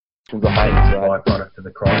behind this, right? Byproduct of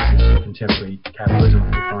the crisis of contemporary capitalism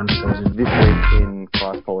we find ourselves in. This week in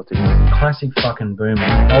class politics. Classic fucking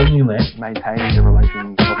boomer. Old new left. Maintaining the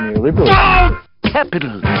relations of neoliberalism.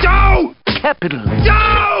 Capital. No! Capital.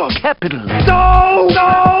 No! Capital. No!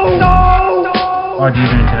 No! No! No!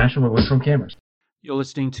 Ideas International, but we're from cameras. You're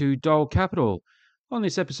listening to Dole Capital. On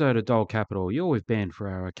this episode of Dole Capital, you're with Ben for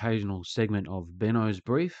our occasional segment of Benno's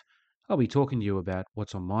Brief. I'll be talking to you about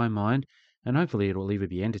what's on my mind, and hopefully it will either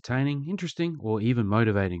be entertaining, interesting, or even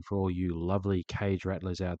motivating for all you lovely cage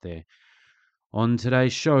rattlers out there. On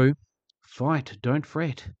today's show, fight, don't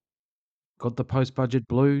fret. Got the post-budget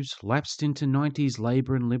blues, lapsed into 90s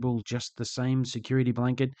Labour and Liberal just the same security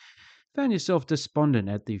blanket, found yourself despondent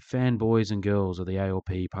at the fanboys and girls of the ALP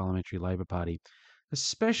Parliamentary Labour Party,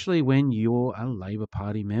 especially when you're a Labour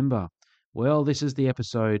Party member. Well, this is the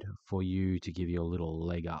episode for you to give you a little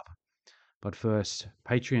leg up. But first,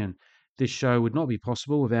 Patreon. This show would not be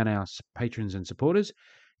possible without our patrons and supporters.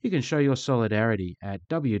 You can show your solidarity at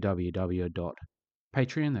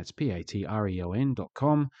www.patreon, that's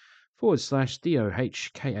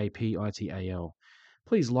patreon.com/DOHKAPITAL.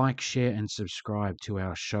 Please like, share and subscribe to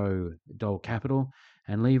our show, Dole Capital,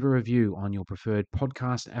 and leave a review on your preferred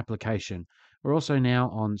podcast application. We're also now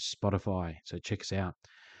on Spotify, so check us out.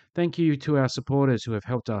 Thank you to our supporters who have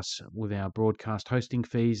helped us with our broadcast hosting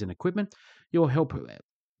fees and equipment.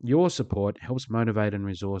 Your support helps motivate and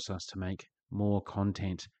resource us to make more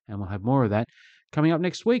content, and we'll have more of that coming up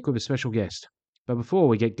next week with a special guest. But before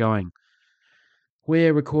we get going,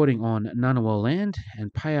 we're recording on Ngunnawal land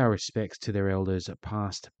and pay our respects to their elders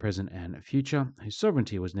past, present and future, whose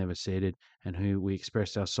sovereignty was never ceded and who we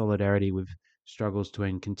express our solidarity with struggles to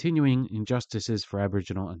end continuing injustices for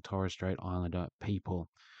Aboriginal and Torres Strait Islander people.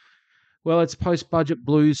 Well, it's post-budget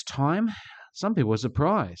blues time. Some people were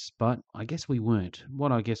surprised, but I guess we weren't.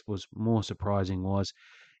 What I guess was more surprising was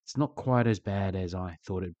it's not quite as bad as I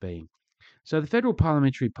thought it'd be. So the Federal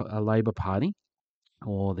Parliamentary Labour Party,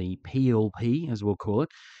 or the PLP as we'll call it,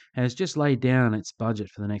 has just laid down its budget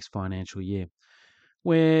for the next financial year.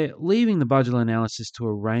 We're leaving the budget analysis to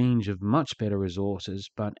a range of much better resources,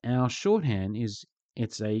 but our shorthand is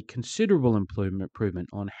it's a considerable improvement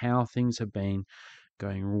on how things have been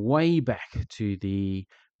going way back to the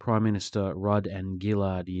Prime Minister Rudd and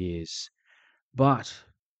Gillard years. But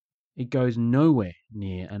it goes nowhere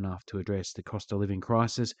near enough to address the cost of living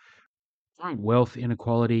crisis, wealth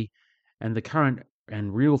inequality, and the current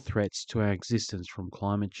and real threats to our existence from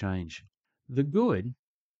climate change. The good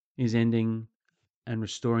is ending and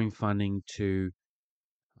restoring funding to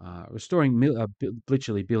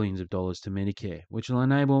literally billions of dollars to Medicare, which will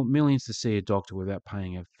enable millions to see a doctor without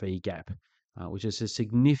paying a fee gap, which is a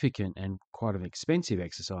significant and quite an expensive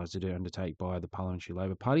exercise to undertake by the Parliamentary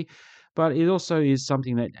Labour Party. But it also is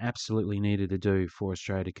something that absolutely needed to do for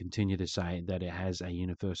Australia to continue to say that it has a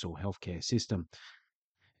universal healthcare system.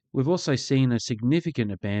 We've also seen a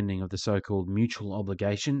significant abandoning of the so-called mutual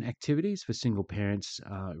obligation activities for single parents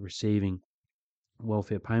receiving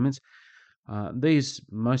welfare payments.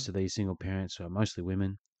 Most of these single parents, are mostly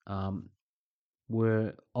women,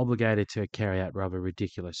 were obligated to carry out rather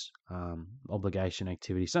ridiculous obligation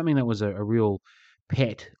activities, something that was a real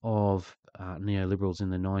pet of neoliberals in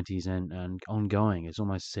the 90s and ongoing. It's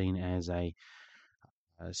almost seen as a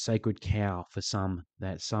sacred cow for some,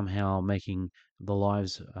 that somehow making the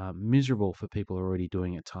lives miserable for people already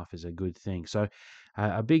doing it tough is a good thing. So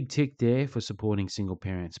a big tick there for supporting single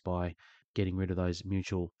parents by getting rid of those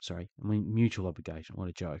mutual obligation. What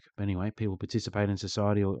a joke. But anyway, people participate in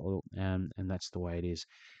society and that's the way it is.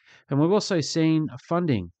 And we've also seen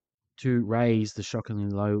funding to raise the shockingly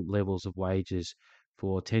low levels of wages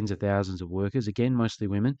for tens of thousands of workers, again, mostly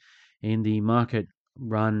women, in the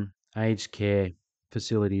market-run aged care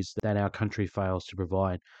facilities that our country fails to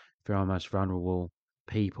provide for our most vulnerable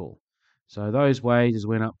people. So those wages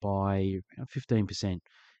went up by 15%.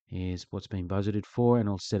 Is what's been budgeted for, and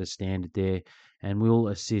I'll set a standard there, and we'll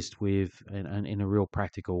assist with, in a real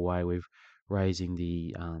practical way, with raising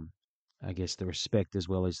the, the respect as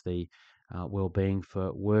well as the well-being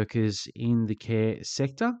for workers in the care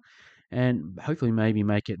sector, and hopefully maybe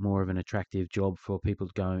make it more of an attractive job for people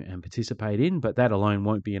to go and participate in. But that alone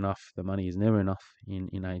won't be enough. The money is never enough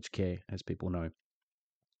in aged care, as people know.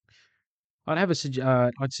 I'd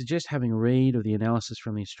suggest having a read of the analysis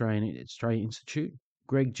from the Australian Institute,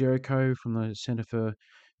 Greg Jericho from the Centre for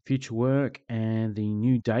Future Work, and the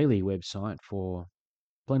New Daily website for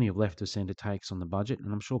plenty of left of centre takes on the budget.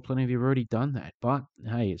 And I'm sure plenty of you have already done that. But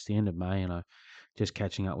hey, it's the end of May and I'm just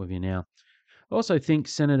catching up with you now. I also think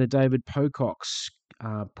Senator David Pocock's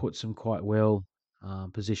put some quite well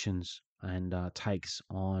positions and takes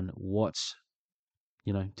on what's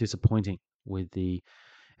disappointing with the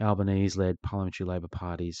Albanese-led Parliamentary Labor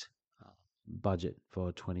Party's budget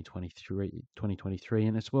for 2023,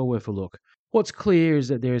 and it's well worth a look. What's clear is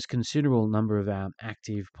that there is a considerable number of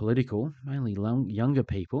active political, mainly younger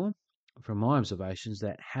people, from my observations,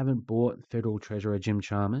 that haven't bought Federal Treasurer Jim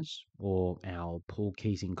Chalmers or our Paul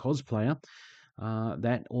Keating cosplayer.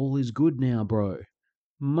 That all is good now, bro.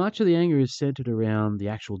 Much of the anger is centered around the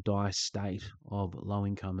actual dire state of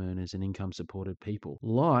low-income earners and income-supported people,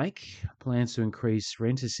 like plans to increase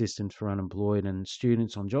rent assistance for unemployed and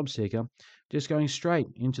students on JobSeeker, just going straight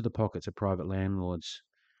into the pockets of private landlords.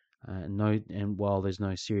 And while there's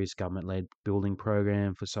no serious government-led building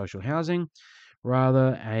program for social housing,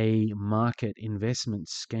 rather a market investment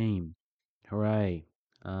scheme. Hooray.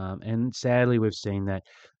 And sadly, we've seen that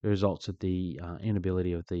the results of the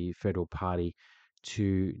inability of the Federal Party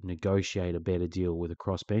to negotiate a better deal with the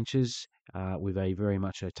crossbenchers with a very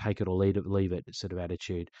much a take it or leave it sort of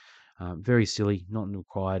attitude. Very silly, not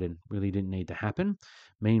required, and really didn't need to happen.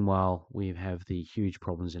 Meanwhile, we have the huge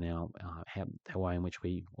problems in our way in which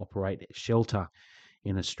we operate shelter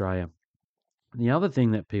in Australia. The other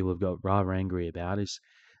thing that people have got rather angry about is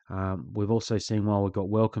we've also seen, while we've got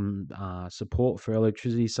welcome support for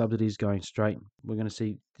electricity subsidies going straight, we're going to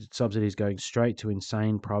see subsidies going straight to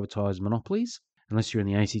insane privatised monopolies. Unless you're in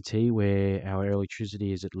the ACT, where our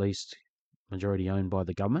electricity is at least majority owned by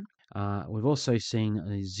the government. We've also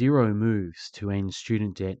seen zero moves to end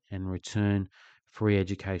student debt and return free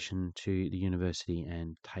education to the university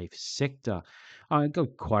and TAFE sector. I've got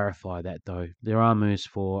to clarify that, though. There are moves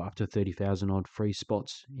for up to 30,000 odd free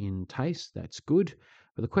spots in TAFE. That's good.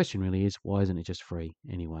 But the question really is, why isn't it just free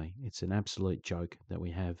anyway? It's an absolute joke that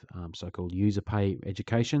we have so-called user pay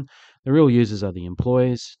education. The real users are the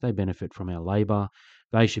employers. They benefit from our labour.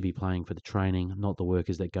 They should be paying for the training, not the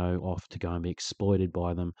workers that go off to go and be exploited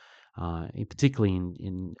by them, particularly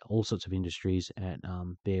in all sorts of industries at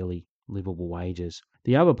barely livable wages.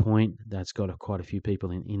 The other point that's got quite a few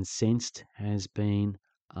people incensed has been,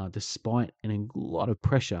 despite a lot of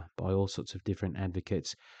pressure by all sorts of different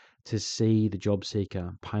advocates, to see the job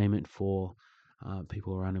seeker payment for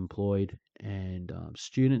people who are unemployed and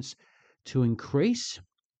students to increase.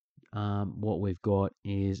 What we've got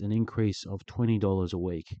is an increase of $20 a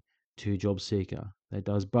week to job seeker. That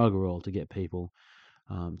does bugger all to get people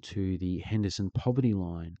to the Henderson poverty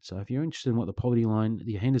line. So if you're interested in what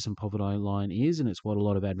the Henderson poverty line is, and it's what a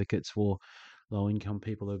lot of advocates for low-income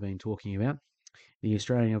people have been talking about, the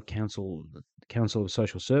Australian Council of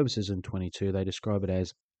Social Services in 22, they describe it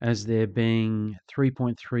as there being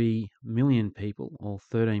 3.3 million people, or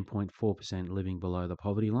 13.4%, living below the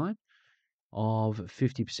poverty line, of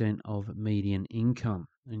 50% of median income,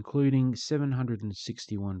 including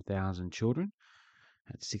 761,000 children.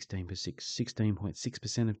 That's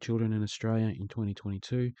 16.6% of children in Australia in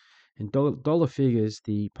 2022. And dollar figures,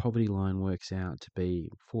 the poverty line works out to be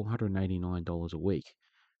 $489 a week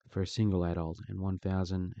for a single adult and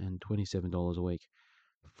 $1,027 a week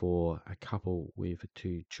for a couple with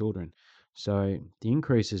 2 children. So the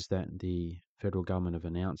increases that the federal government have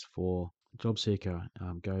announced for JobSeeker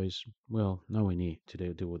goes, well, nowhere near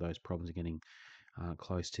to deal with those problems of getting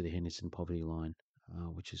close to the Henderson poverty line,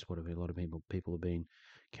 which is what a lot of people have been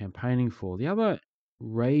campaigning for. The other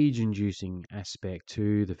rage-inducing aspect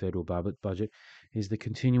to the federal budget is the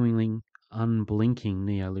continuing unblinking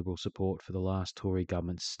neoliberal support for the last Tory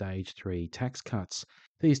government's Stage 3 tax cuts.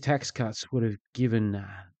 These tax cuts would have given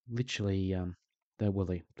literally,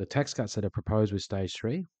 the tax cuts that are proposed with Stage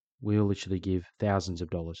 3 will literally give thousands of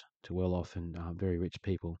dollars to well-off and very rich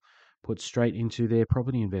people, put straight into their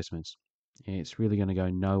property investments. It's really going to go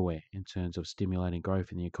nowhere in terms of stimulating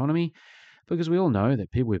growth in the economy, because we all know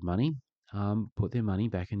that people with money put their money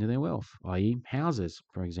back into their wealth, i.e. houses,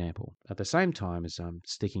 for example. At the same time as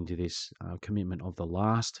sticking to this commitment of the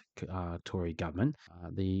last Tory government,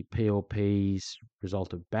 the PLP's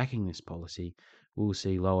result of backing this policy will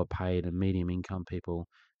see lower paid and medium income people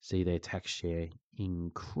see their tax share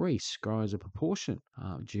grow as a proportion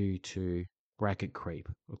due to bracket creep,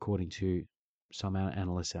 according to some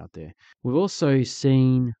analysts out there. We've also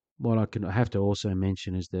seen, what I have to also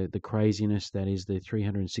mention is the craziness that is the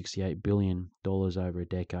 $368 billion over a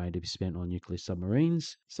decade to be spent on nuclear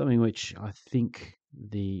submarines, something which I think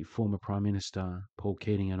the former Prime Minister Paul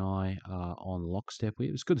Keating and I are on lockstep with.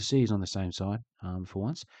 It was good to see he's on the same side for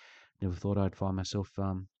once. Never thought I'd find myself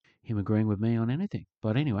him agreeing with me on anything.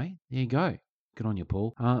 But anyway, there you go. Good on you,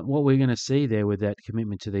 Paul. What we're going to see there with that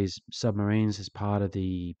commitment to these submarines as part of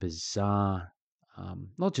the bizarre,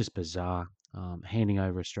 not just bizarre, handing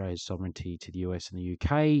over Australia's sovereignty to the US and the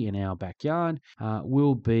UK in our backyard,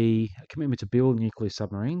 will be a commitment to build nuclear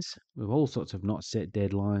submarines with all sorts of not set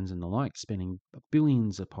deadlines and the like, spending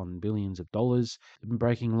billions upon billions of dollars, and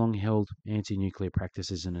breaking long-held anti-nuclear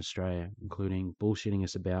practices in Australia, including bullshitting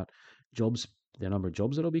us about jobs, the number of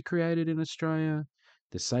jobs that will be created in Australia,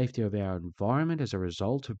 the safety of our environment as a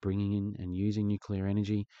result of bringing in and using nuclear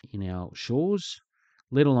energy in our shores,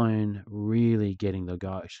 let alone really getting the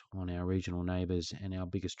goat on our regional neighbours and our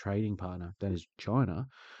biggest trading partner, that is China,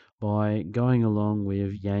 by going along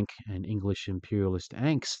with Yank and English imperialist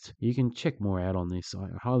angst. You can check more out on this. I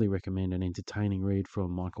highly recommend an entertaining read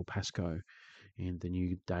from Michael Pascoe in the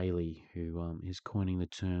New Daily, who is coining the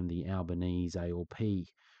term the Albanese ALP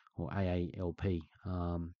or AALP.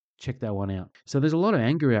 Check that one out. So there's a lot of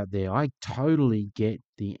anger out there. I totally get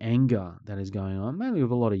the anger that is going on, mainly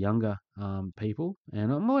with a lot of younger people.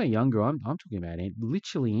 And I'm not younger. I'm talking about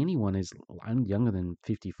literally anyone is younger than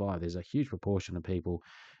 55. There's a huge proportion of people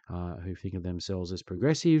who think of themselves as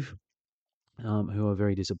progressive, who are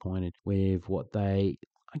very disappointed with what they,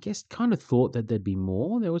 I guess, kind of thought that there'd be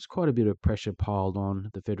more. There was quite a bit of pressure piled on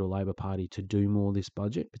the Federal Labor Party to do more this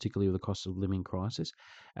budget, particularly with the cost of living crisis.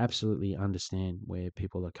 Absolutely understand where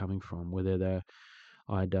people are coming from, whether they're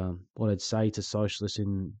what I'd say to socialists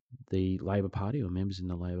in the Labor Party or members in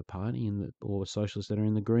the Labor Party or socialists that are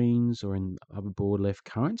in the Greens or in other broad left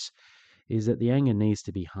currents, is that the anger needs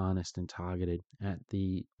to be harnessed and targeted at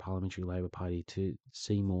the Parliamentary Labor Party to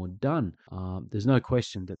see more done. There's no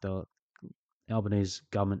question that the Albanese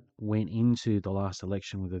government went into the last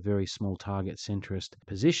election with a very small target centrist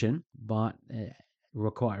position, but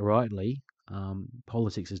quite rightly,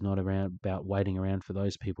 politics is not about waiting around for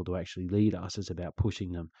those people to actually lead us. It's about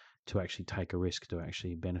pushing them to actually take a risk to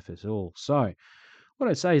actually benefit us all. So what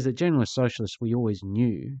I'd say is that generalist socialists, we always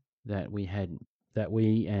knew that we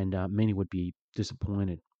and many would be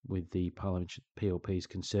disappointed with the Parliament PLP's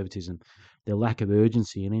conservatism, their lack of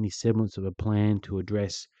urgency and any semblance of a plan to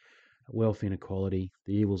address wealth inequality,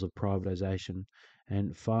 the evils of privatisation,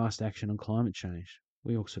 and fast action on climate change.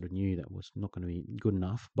 We all sort of knew that was not going to be good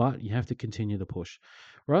enough, but you have to continue the push.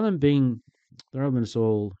 Rather than us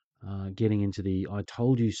all getting into the "I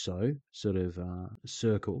told you so" sort of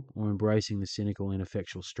circle, or embracing the cynical,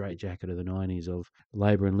 ineffectual straitjacket of the 90s of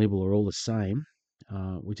Labor and Liberal are all the same,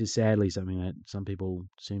 which is sadly something that some people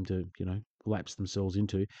seem to, lapse themselves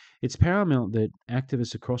into. It's paramount that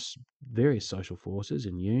activists across various social forces,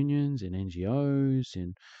 in unions, in NGOs,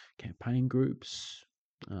 in campaign groups,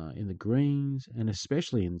 in the Greens, and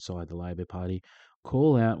especially inside the Labor Party,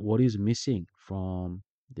 call out what is missing from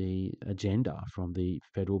the agenda from the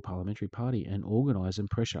Federal Parliamentary Party and organise and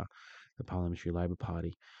pressure the Parliamentary Labor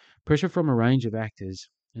Party. Pressure from a range of actors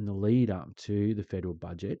in the lead up to the federal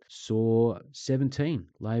budget saw 17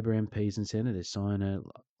 Labor MPs and senators sign an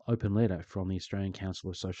open letter from the Australian Council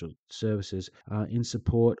of Social Services in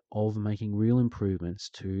support of making real improvements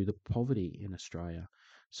to the poverty in Australia.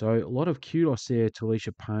 So a lot of kudos there to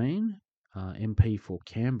Alicia Payne, MP for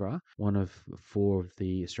Canberra, one of 4 of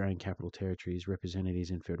the Australian Capital Territory's representatives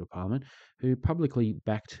in federal parliament, who publicly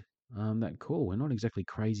backed that call. We're not exactly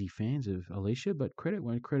crazy fans of Alicia, but credit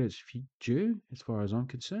where credit's due, as far as I'm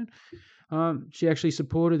concerned. She actually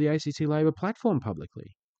supported the ACT Labor platform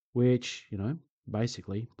publicly, which,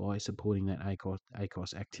 basically by supporting that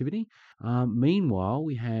ACOS activity. Meanwhile,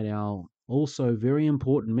 we had our also very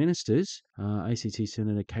important ministers, ACT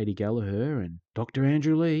Senator Katie Gallagher and Dr.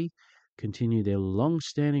 Andrew Leigh, continue their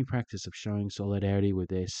long-standing practice of showing solidarity with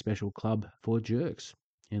their special club for jerks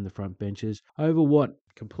in the front benches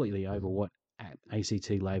completely over what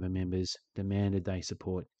ACT Labor members demanded they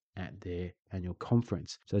support at their annual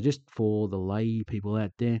conference. So just for the lay people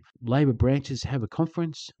out there, Labor branches have a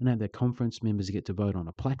conference, and at their conference, members get to vote on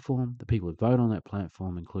a platform. The people who vote on that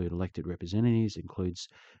platform include elected representatives, includes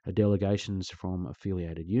delegations from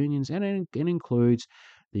affiliated unions, and it includes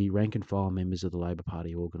the rank and file members of the Labor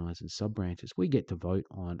Party organised in sub-branches. We get to vote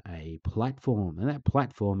on a platform, and that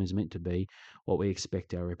platform is meant to be what we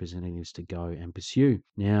expect our representatives to go and pursue.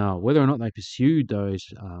 Now, whether or not they pursued those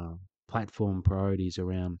platform priorities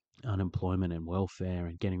around unemployment and welfare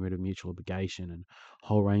and getting rid of mutual obligation and a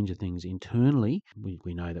whole range of things internally,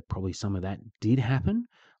 we know that probably some of that did happen.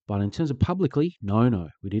 But in terms of publicly, no,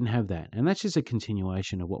 we didn't have that. And that's just a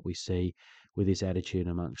continuation of what we see with this attitude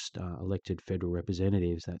amongst elected federal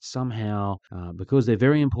representatives, that somehow, because they're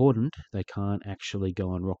very important, they can't actually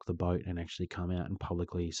go and rock the boat and actually come out and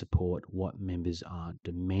publicly support what members are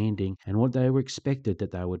demanding and what they were expected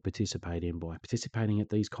that they would participate in by participating at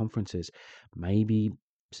these conferences. Maybe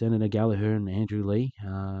Senator Gallagher and Andrew Leigh,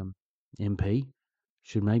 MP,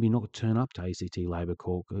 should maybe not turn up to ACT Labor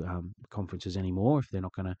conferences anymore if they're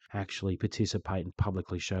not going to actually participate and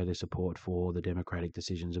publicly show their support for the democratic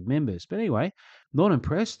decisions of members. But anyway, not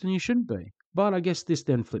impressed, and you shouldn't be. But I guess this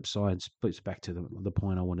then flips back to the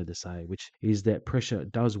point I wanted to say, which is that pressure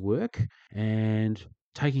does work, and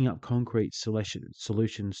taking up concrete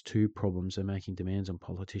solutions to problems and making demands on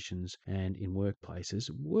politicians and in workplaces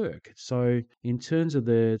work. So in terms of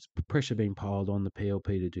the pressure being piled on the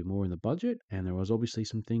PLP to do more in the budget, and there was obviously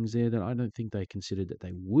some things there that I don't think they considered that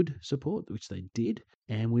they would support, which they did.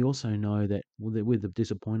 And we also know that with the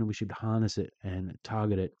disappointment, we should harness it and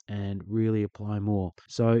target it and really apply more.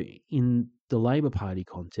 So in the Labor Party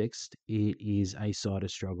context, it is a side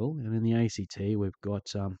of struggle. And in the ACT, we've got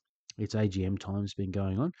its AGM time's been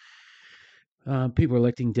going on. People are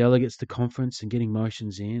electing delegates to conference and getting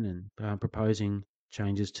motions in and proposing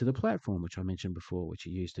changes to the platform, which I mentioned before, which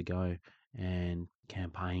you use to go and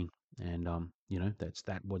campaign. And, that's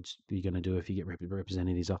what you're going to do if you get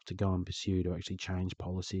representatives up to go and pursue to actually change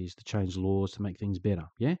policies, to change laws, to make things better.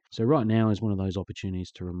 Yeah. So right now is one of those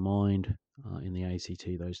opportunities to remind in the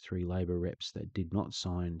ACT those 3 Labor reps that did not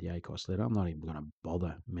sign the ACOS letter. I'm not even going to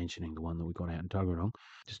bother mentioning the one that we got out in Tuggeranong.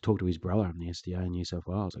 Just talk to his brother in the SDA in New South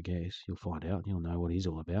Wales, I guess. You'll find out. You'll know what he's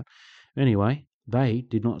all about. Anyway, they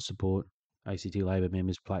did not support ACT Labor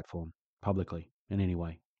members' platform publicly in any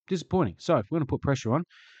way. Disappointing. So if we're going to put pressure on,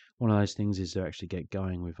 one of those things is to actually get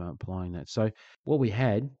going with applying that. So what we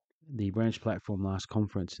had, the branch platform last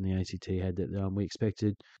conference in the ACT had that they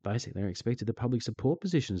expected the public support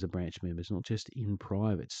positions of branch members, not just in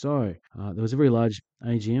private. So there was a very large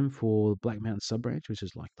AGM for Black Mountain Sub-Branch, which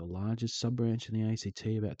is like the largest sub-branch in the ACT,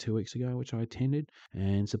 about 2 weeks ago, which I attended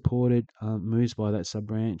and supported moves by that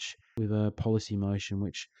sub-branch with a policy motion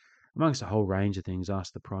which, amongst a whole range of things,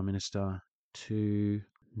 asked the Prime Minister to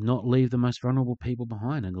not leave the most vulnerable people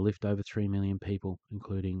behind and to lift over 3 million people,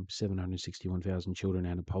 including 761,000 children,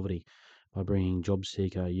 out of poverty by bringing job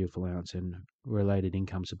seeker, youth allowance and related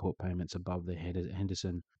income support payments above the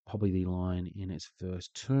Henderson poverty line in its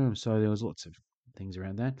first term. So there was lots of things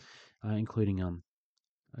around that, including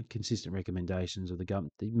consistent recommendations of the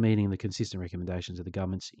government, meeting the consistent recommendations of the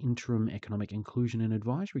government's Interim Economic Inclusion and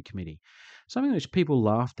Advisory Committee. Something which people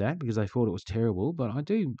laughed at because they thought it was terrible, but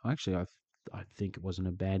I think it wasn't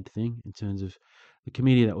a bad thing in terms of the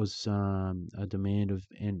committee. That was a demand of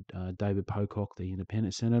David Pocock, the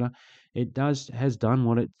independent senator. It has done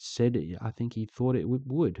what it said. I think he thought it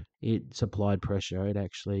would. It supplied pressure. It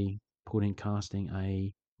actually casting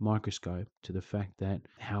a microscope to the fact that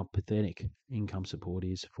how pathetic income support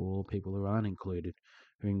is for people who aren't included,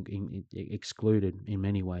 excluded in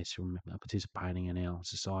many ways from participating in our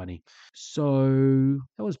society. So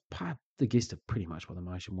that was the gist of pretty much what the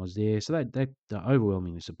motion was there. So they're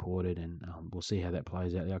overwhelmingly supported, and we'll see how that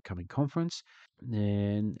plays out the upcoming conference.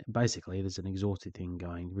 Then basically there's an exhaustive thing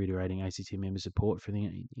going, reiterating ACT member support for the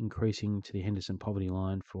increasing to the Henderson poverty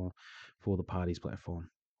line for the party's platform.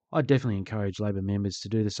 I definitely encourage Labor members to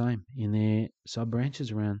do the same in their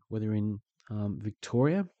sub-branches around, whether in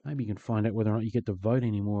Victoria. Maybe you can find out whether or not you get to vote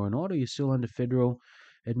anymore or not, or you're still under federal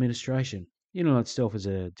administration. Itself is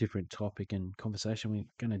a different topic and conversation we're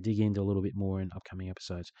going to dig into a little bit more in upcoming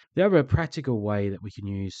episodes. The other practical way that we can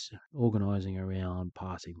use organising around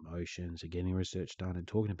passing motions and getting research done and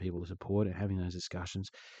talking to people to support it, having those discussions,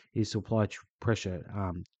 is to apply pressure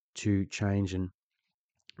to change and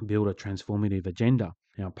build a transformative agenda.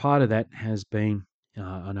 Now, part of that has been,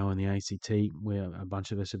 I know in the ACT, where a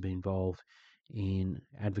bunch of us have been involved in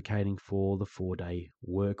advocating for the 4-day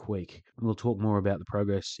work week. We'll talk more about the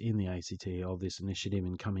progress in the ACT of this initiative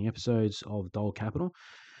in coming episodes of Dole Kapital.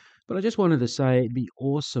 But I just wanted to say it'd be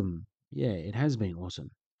awesome. Yeah, it has been awesome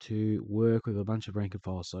to work with a bunch of rank and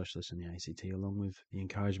file socialists in the ACT, along with the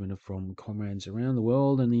encouragement from comrades around the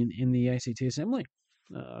world and in the ACT Assembly,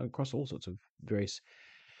 across all sorts of various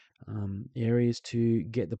areas, to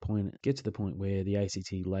get to the point where the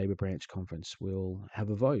ACT Labor Branch Conference will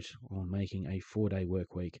have a vote on making a 4-day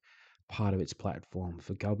work week part of its platform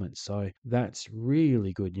for government. So that's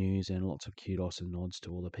really good news, and lots of kudos and nods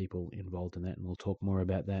to all the people involved in that, and we'll talk more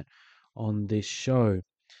about that on this show.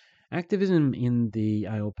 Activism in the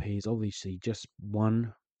ALP is obviously just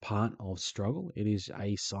one part of struggle. It is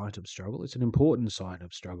a site of struggle. It's an important site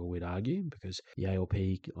of struggle, we'd argue, because the ALP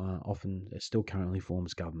often still currently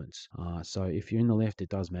forms governments. So if you're in the left, it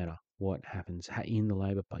does matter what happens in the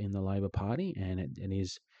Labor Party, and it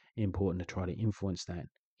is important to try to influence that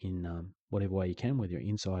in whatever way you can, whether you're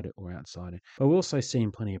inside it or outside it. But we're also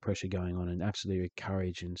seeing plenty of pressure going on, and absolutely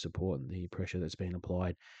encourage and support the pressure that's been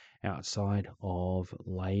applied outside of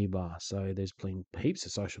Labor. So there's been heaps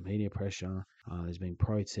of social media pressure. There's been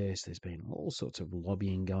protests. There's been all sorts of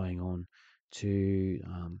lobbying going on to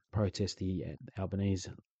protest the Albanese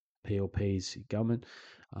PLP's government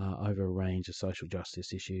over a range of social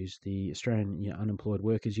justice issues. The Australian Unemployed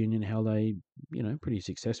Workers Union held a pretty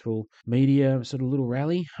successful media sort of little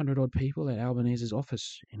rally, 100 odd people at Albanese's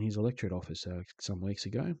office, in his electorate office some weeks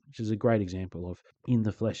ago, which is a great example of in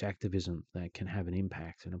the flesh activism that can have an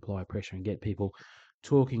impact and apply pressure and get people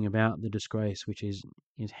talking about the disgrace, which is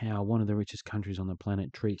how one of the richest countries on the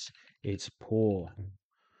planet treats its poor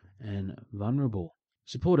and vulnerable.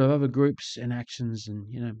 Support of other groups and actions, and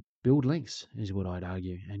build links is what I'd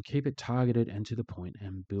argue, and keep it targeted and to the point,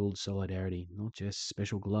 and build solidarity, not just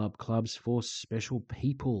special clubs for special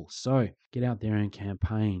people. So get out there and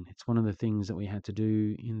campaign. It's one of the things that we had to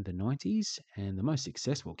do in the 90s, and the most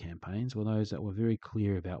successful campaigns were those that were very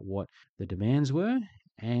clear about what the demands were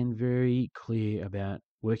and very clear about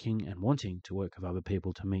working and wanting to work with other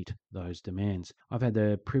people to meet those demands. I've had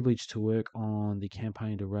the privilege to work on the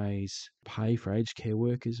campaign to raise pay for aged care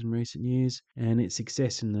workers in recent years, and its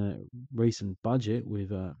success in the recent budget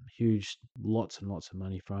with huge lots and lots of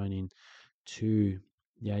money thrown in to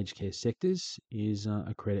the aged care sectors is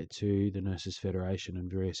a credit to the Nurses Federation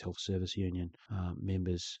and various health service union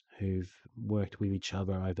members who've worked with each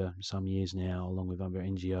other over some years now, along with other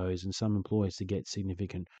NGOs and some employers, to get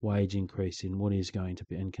significant wage increase in what is going to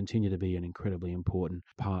be and continue to be an incredibly important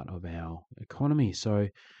part of our economy. So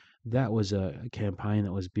that was a campaign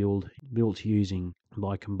that was built using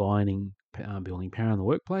by combining building power in the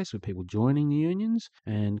workplace with people joining the unions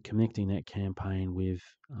and connecting that campaign with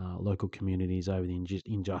local communities over the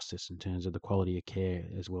injustice in terms of the quality of care,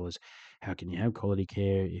 as well as how can you have quality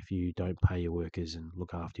care if you don't pay your workers and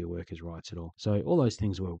look after your workers' rights at all. So all those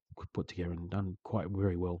things were put together and done quite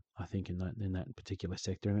very well, I think, in that particular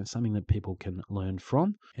sector, and it's something that people can learn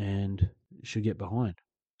from and should get behind.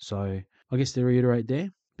 So I guess to reiterate there,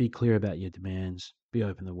 be clear about your demands, be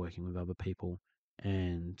open to working with other people,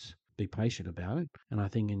 and be patient about it. And I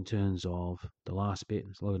think in terms of the last bit,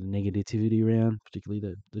 there's a lot of negativity around,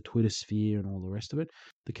 particularly the Twitter sphere and all the rest of it.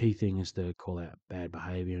 The key thing is to call out bad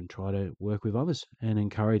behaviour and try to work with others and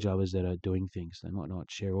encourage others that are doing things. They might not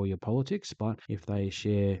share all your politics, but if they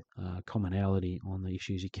share commonality on the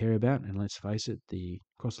issues you care about, and let's face it, the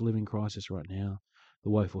cost of living crisis right now, the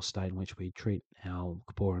woeful state in which we treat our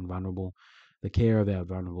poor and vulnerable, the care of our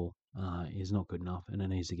vulnerable is not good enough, and it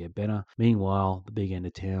needs to get better. Meanwhile, the big end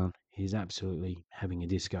of town is absolutely having a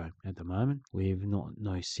disco at the moment, with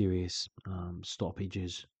no serious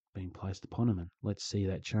stoppages being placed upon them, and let's see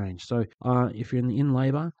that change. So if you're in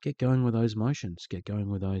Labor, get going with those motions, get going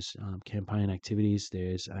with those campaign activities.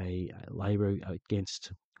 There's a Labor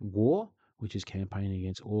Against War, which is campaigning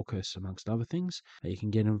against AUKUS, amongst other things, that you can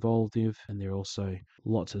get involved with. And there are also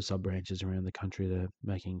lots of sub-branches around the country that are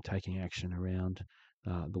taking action around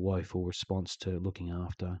the woeful response to looking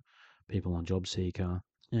after people on JobSeeker,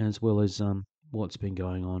 as well as what's been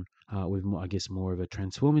going on with, I guess, more of a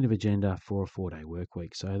transformative agenda for a 4-day work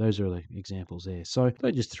week. So those are the examples there. So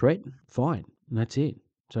don't just threaten, fight, and that's it.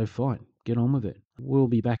 So fight, get on with it. We'll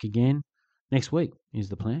be back again next week is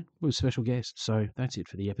the plan with a special guest. So that's it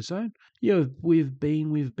for the episode. We've been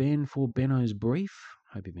with Ben for Benno's Brief.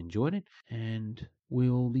 Hope you've enjoyed it, and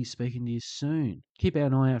we'll be speaking to you soon. Keep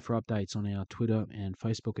an eye out for updates on our Twitter and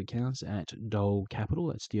Facebook accounts at Dole Capital.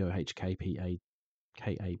 That's DOHKAPITAL.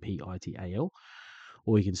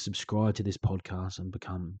 Or you can subscribe to this podcast and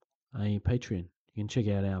become a Patreon. You can check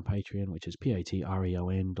out our Patreon, which is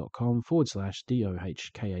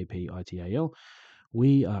patreon.com/DOHKAPITAL.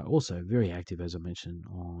 We are also very active, as I mentioned,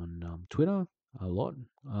 on Twitter a lot,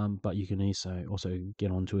 but you can also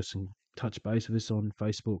get on to us and touch base with us on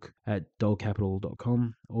Facebook at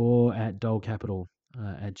dolecapital.com or at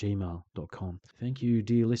dolecapital@gmail.com. Thank you,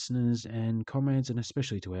 dear listeners and comrades, and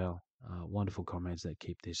especially to our wonderful comrades that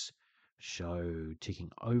keep this show ticking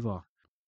over.